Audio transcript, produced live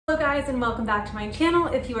Hello guys, and welcome back to my channel.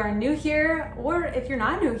 If you are new here or if you're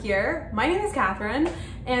not new here, my name is Katherine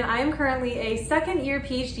and I am currently a second year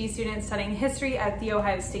PhD student studying history at The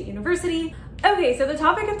Ohio State University. Okay, so the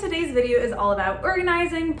topic of today's video is all about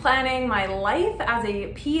organizing, planning my life as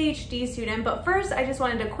a PhD student. But first, I just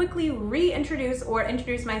wanted to quickly reintroduce or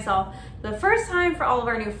introduce myself the first time for all of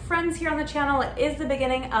our new friends here on the channel. It is the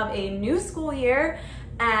beginning of a new school year,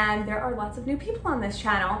 and there are lots of new people on this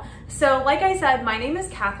channel. So like I said, my name is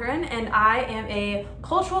Katherine and I am a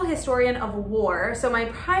cultural historian of war. So my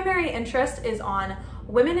primary interest is on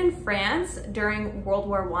women in France during World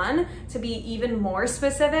War I. To be even more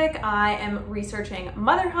specific, I am researching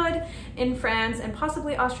motherhood in France and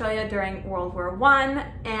possibly Australia during World War I,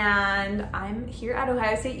 and I'm here at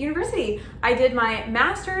Ohio State University. I did my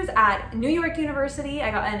master's at New York University.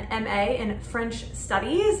 I got an MA in French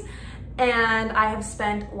Studies, and I have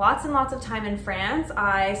spent lots and lots of time in France.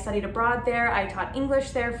 I studied abroad there. I taught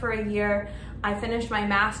English there for a year. I finished my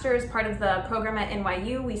master's, part of the program at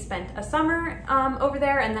NYU. We spent a summer over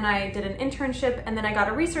there, and then I did an internship, and then I got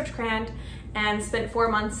a research grant and spent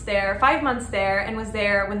 5 months there, and was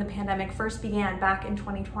there when the pandemic first began back in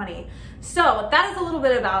 2020. So that is a little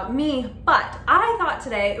bit about me, but I thought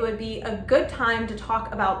today it would be a good time to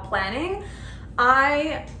talk about planning.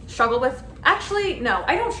 I struggle with, no,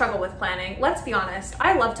 I don't struggle with planning. Let's be honest.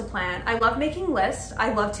 I love to plan. I love making lists.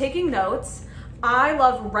 I love taking notes. I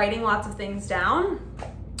love writing lots of things down.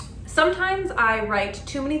 Sometimes I write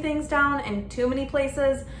too many things down in too many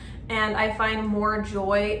places, and I find more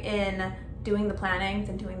joy in doing the planning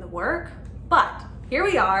than doing the work. But here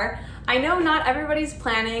we are. I know not everybody's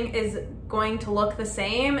planning is going to look the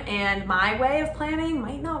same, and my way of planning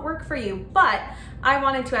might not work for you, but I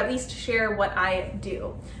wanted to at least share what I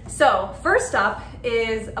do. So first up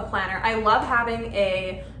is a planner. I love having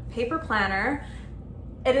a paper planner.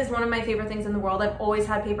 It is one of my favorite things in the world. I've always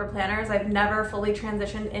had paper planners. I've never fully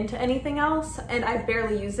transitioned into anything else, and I've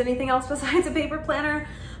barely used anything else besides a paper planner.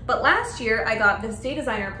 But last year I got this Day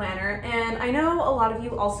Designer planner, and I know a lot of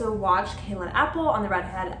you also watch Kaylin Apple on the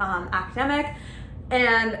Redhead Academic,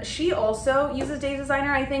 and she also uses Day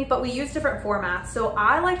Designer, I think, but we use different formats. So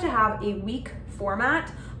I like to have a week format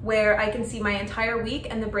where I can see my entire week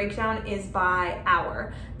and the breakdown is by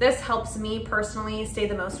hour. This helps me personally stay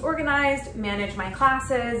the most organized, manage my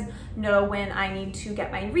classes, know when I need to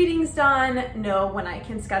get my readings done, know when I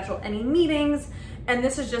can schedule any meetings, and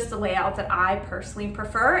this is just the layout that I personally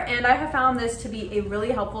prefer, and I have found this to be a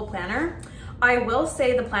really helpful planner. I will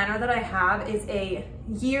say the planner that I have is a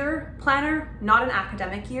year planner, not an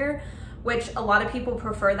academic year, which a lot of people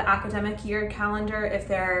prefer the academic year calendar if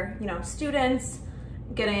they're, students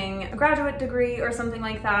getting a graduate degree or something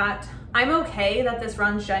like that. I'm okay that this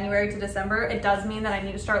runs January to December. It does mean that I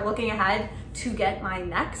need to start looking ahead to get my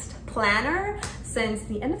next planner since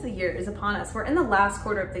the end of the year is upon us. We're in the last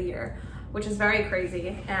quarter of the year, which is very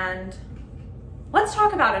crazy. And let's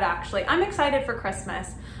talk about it actually. I'm excited for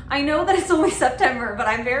Christmas. I know that it's only September, but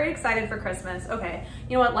I'm very excited for Christmas. Okay,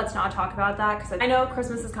 you know what? Let's not talk about that because I know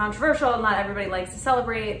Christmas is controversial. Not everybody likes to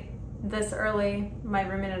celebrate this early. My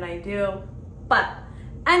roommate and I do. But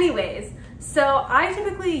anyways, so I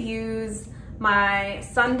typically use my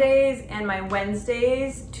Sundays and my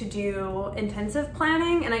Wednesdays to do intensive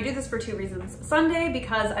planning, and I do this for two reasons. Sunday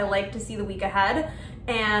because I like to see the week ahead,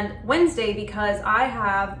 and Wednesday because I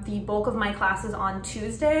have the bulk of my classes on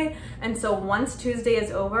Tuesday, and so once Tuesday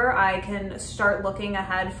is over, I can start looking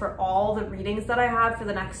ahead for all the readings that I have for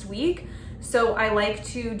the next week. So I like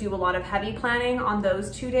to do a lot of heavy planning on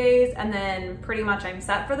those 2 days, and then pretty much I'm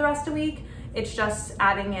set for the rest of the week. It's just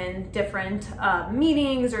adding in different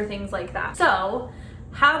meetings or things like that. So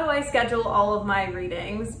how do I schedule all of my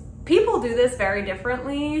readings? People do this very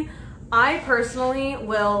differently. I personally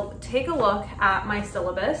will take a look at my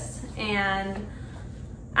syllabus, and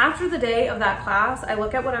after the day of that class, I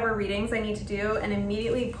look at whatever readings I need to do and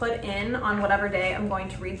immediately put in on whatever day I'm going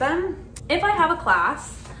to read them. If I have a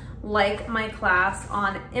class, like my class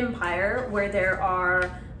on Empire, where there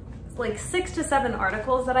are like 6 to 7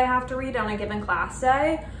 articles that I have to read on a given class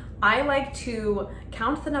day, I like to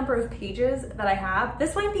count the number of pages that I have.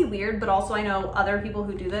 This might be weird, but also I know other people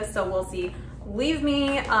who do this, so we'll see. Leave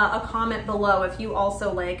me a comment below if you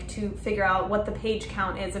also like to figure out what the page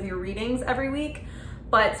count is of your readings every week.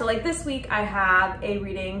 But so like this week I have a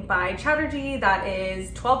reading by Chatterjee that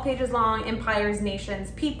is 12 pages long, Empires,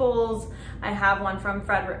 Nations, Peoples. I have one from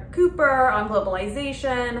Frederick Cooper on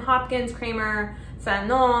globalization, Hopkins, Kramer,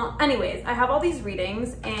 Fanon. Anyways, I have all these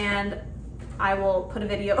readings, and I will put a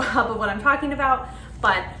video up of what I'm talking about.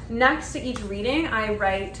 But next to each reading, I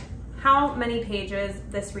write how many pages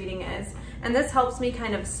this reading is. And this helps me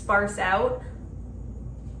kind of sparse out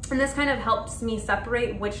And this kind of helps me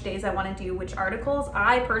separate which days I want to do which articles.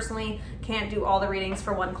 I personally can't do all the readings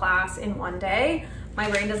for one class in one day. My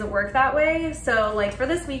brain doesn't work that way. So like for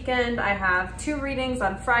this weekend, I have 2 readings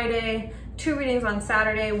on Friday, 2 readings on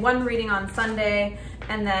Saturday, 1 reading on Sunday,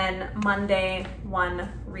 and then Monday, 1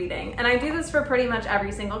 reading. And I do this for pretty much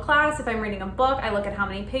every single class. If I'm reading a book, I look at how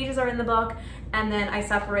many pages are in the book, and then I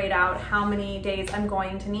separate out how many days I'm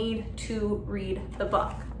going to need to read the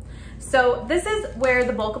book. So this is where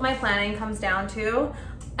the bulk of my planning comes down to.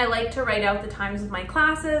 I like to write out the times of my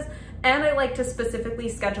classes, and I like to specifically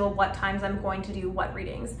schedule what times I'm going to do what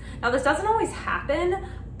readings. Now this doesn't always happen,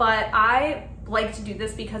 but I like to do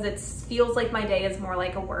this because it feels like my day is more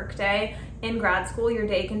like a work day. In grad school, your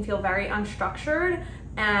day can feel very unstructured,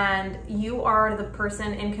 and you are the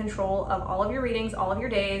person in control of all of your readings, all of your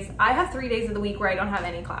days. I have 3 days of the week where I don't have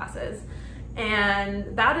any classes,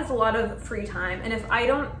 and that is a lot of free time. And if I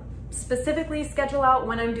don't specifically schedule out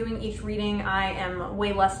when I'm doing each reading, I am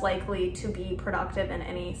way less likely to be productive in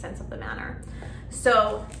any sense of the manner.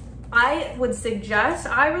 So I would suggest,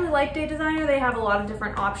 I really like Day Designer. They have a lot of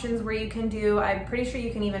different options where you can do, I'm pretty sure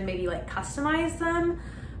you can even maybe like customize them,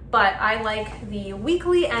 but I like the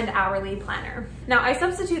weekly and hourly planner. Now I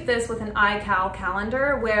substitute this with an iCal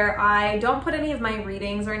calendar where I don't put any of my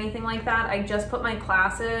readings or anything like that. I just put my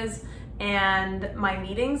classes and my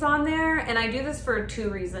meetings on there, and I do this for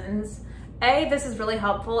 2 reasons. A, this is really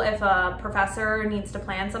helpful if a professor needs to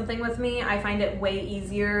plan something with me. I find it way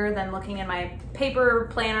easier than looking in my paper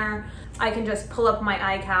planner. I can just pull up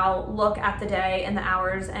my iCal, look at the day and the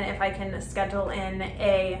hours, and if I can schedule in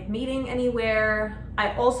a meeting anywhere.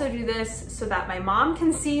 I also do this so that my mom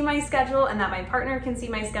can see my schedule and that my partner can see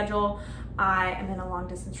my schedule. I am in a long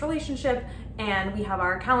distance relationship and we have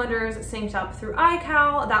our calendars synced up through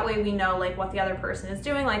iCal. That way we know like what the other person is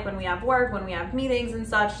doing, like when we have work, when we have meetings and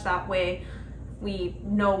such. That way we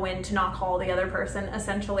know when to not call the other person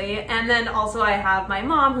essentially. And then also I have my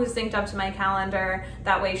mom who's synced up to my calendar.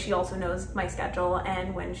 That way she also knows my schedule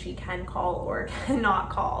and when she can call or cannot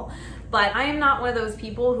call. But I am not one of those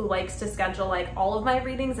people who likes to schedule like all of my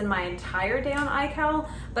readings in my entire day on iCal,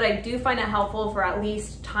 but I do find it helpful for at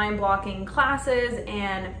least time blocking classes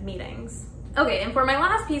and meetings. Okay, and for my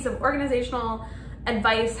last piece of organizational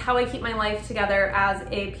advice, how I keep my life together as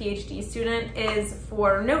a PhD student is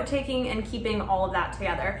for note-taking and keeping all of that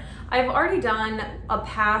together. I've already done a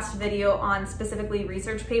past video on specifically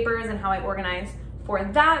research papers and how I organize for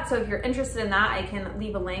that, so if you're interested in that, I can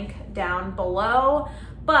leave a link down below.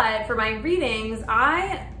 But for my readings,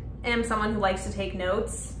 I am someone who likes to take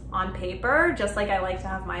notes on paper, just like I like to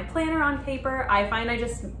have my planner on paper. I find I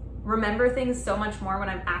just remember things so much more when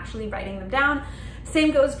I'm actually writing them down.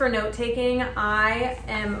 Same goes for note taking. I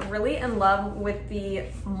am really in love with the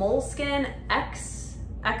Moleskine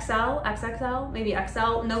XXL, maybe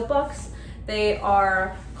XL notebooks. They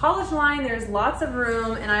are college line, there's lots of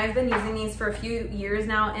room, and I've been using these for a few years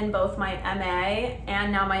now in both my MA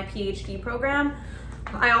and now my PhD program.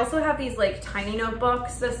 I also have these like tiny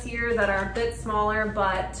notebooks this year that are a bit smaller,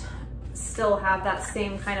 but still have that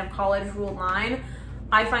same kind of college ruled line.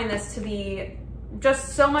 I find this to be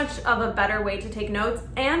just so much of a better way to take notes.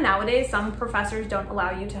 And nowadays, some professors don't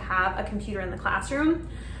allow you to have a computer in the classroom.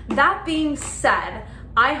 That being said,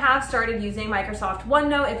 I have started using Microsoft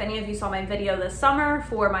OneNote. If any of you saw my video this summer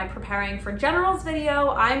for my preparing for generals video,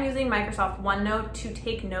 I'm using Microsoft OneNote to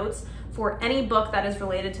take notes for any book that is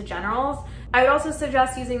related to generals. I would also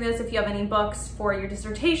suggest using this if you have any books for your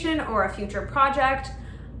dissertation or a future project.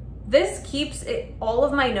 This keeps all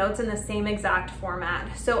of my notes in the same exact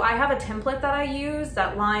format. So I have a template that I use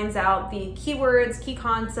that lines out the keywords, key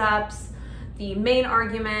concepts, the main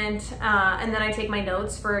argument, and then I take my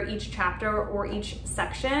notes for each chapter or each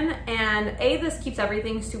section. And this keeps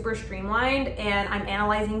everything super streamlined and I'm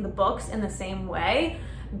analyzing the books in the same way.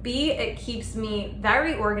 B, it keeps me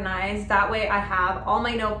very organized. That way I have all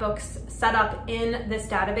my notebooks set up in this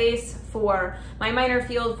database for my minor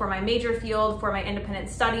field, for my major field, for my independent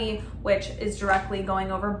study, which is directly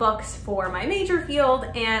going over books for my major field.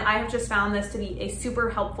 And I have just found this to be a super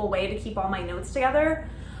helpful way to keep all my notes together.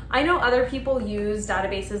 I know other people use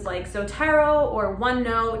databases like Zotero or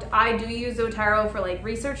OneNote. I do use Zotero for like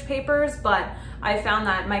research papers, but I found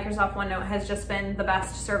that Microsoft OneNote has just been the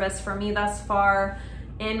best service for me thus far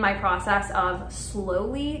in my process of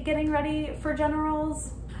slowly getting ready for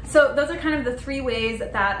generals. So those are kind of the 3 ways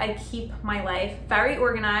that I keep my life very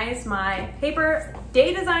organized: my paper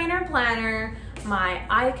Day Designer planner, my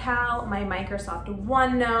iCal, my Microsoft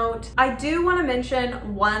OneNote. I do want to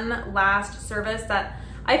mention one last service that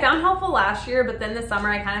I found helpful last year, but then this summer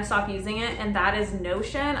I kind of stopped using it, and that is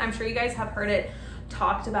Notion. I'm sure you guys have heard it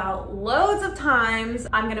talked about loads of times.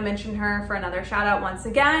 I'm gonna mention her for another shout out once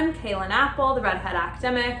again, Kaylin Apple, the Redhead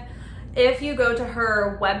Academic. If you go to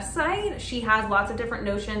her website, she has lots of different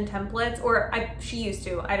Notion templates, or she used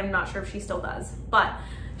to, I'm not sure if she still does, but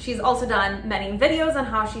she's also done many videos on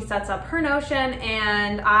how she sets up her Notion,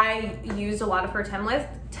 and I used a lot of her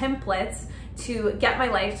templates to get my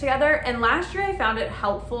life together. And last year I found it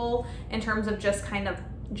helpful in terms of just kind of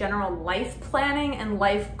general life planning and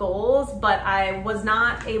life goals, but I was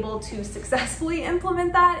not able to successfully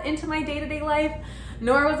implement that into my day-to-day life,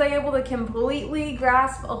 nor was I able to completely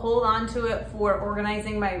grasp a hold onto it for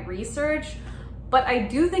organizing my research. But I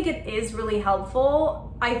do think it is really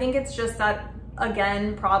helpful. I think it's just that,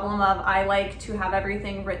 again, problem of I like to have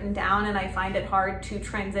everything written down, and I find it hard to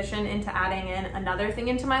transition into adding in another thing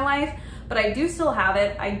into my life. But I do still have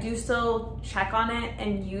it. I do still check on it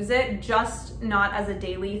and use it, just not as a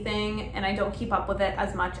daily thing, and I don't keep up with it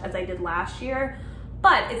as much as I did last year.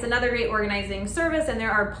 But it's another great organizing service, and there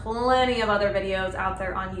are plenty of other videos out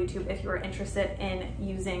there on YouTube if you are interested in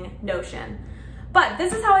using Notion. But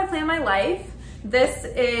this is how I plan my life. This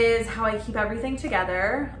is how I keep everything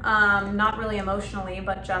together, not really emotionally,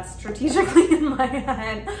 but just strategically in my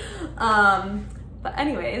head. But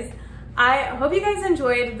anyways, I hope you guys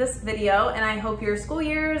enjoyed this video, and I hope your school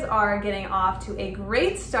years are getting off to a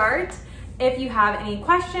great start. If you have any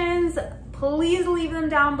questions, please leave them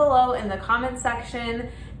down below in the comment section,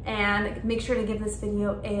 and make sure to give this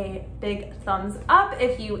video a big thumbs up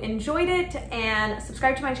if you enjoyed it, and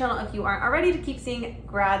subscribe to my channel if you aren't already to keep seeing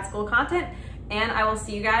grad school content. And I will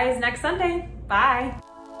see you guys next Sunday. Bye.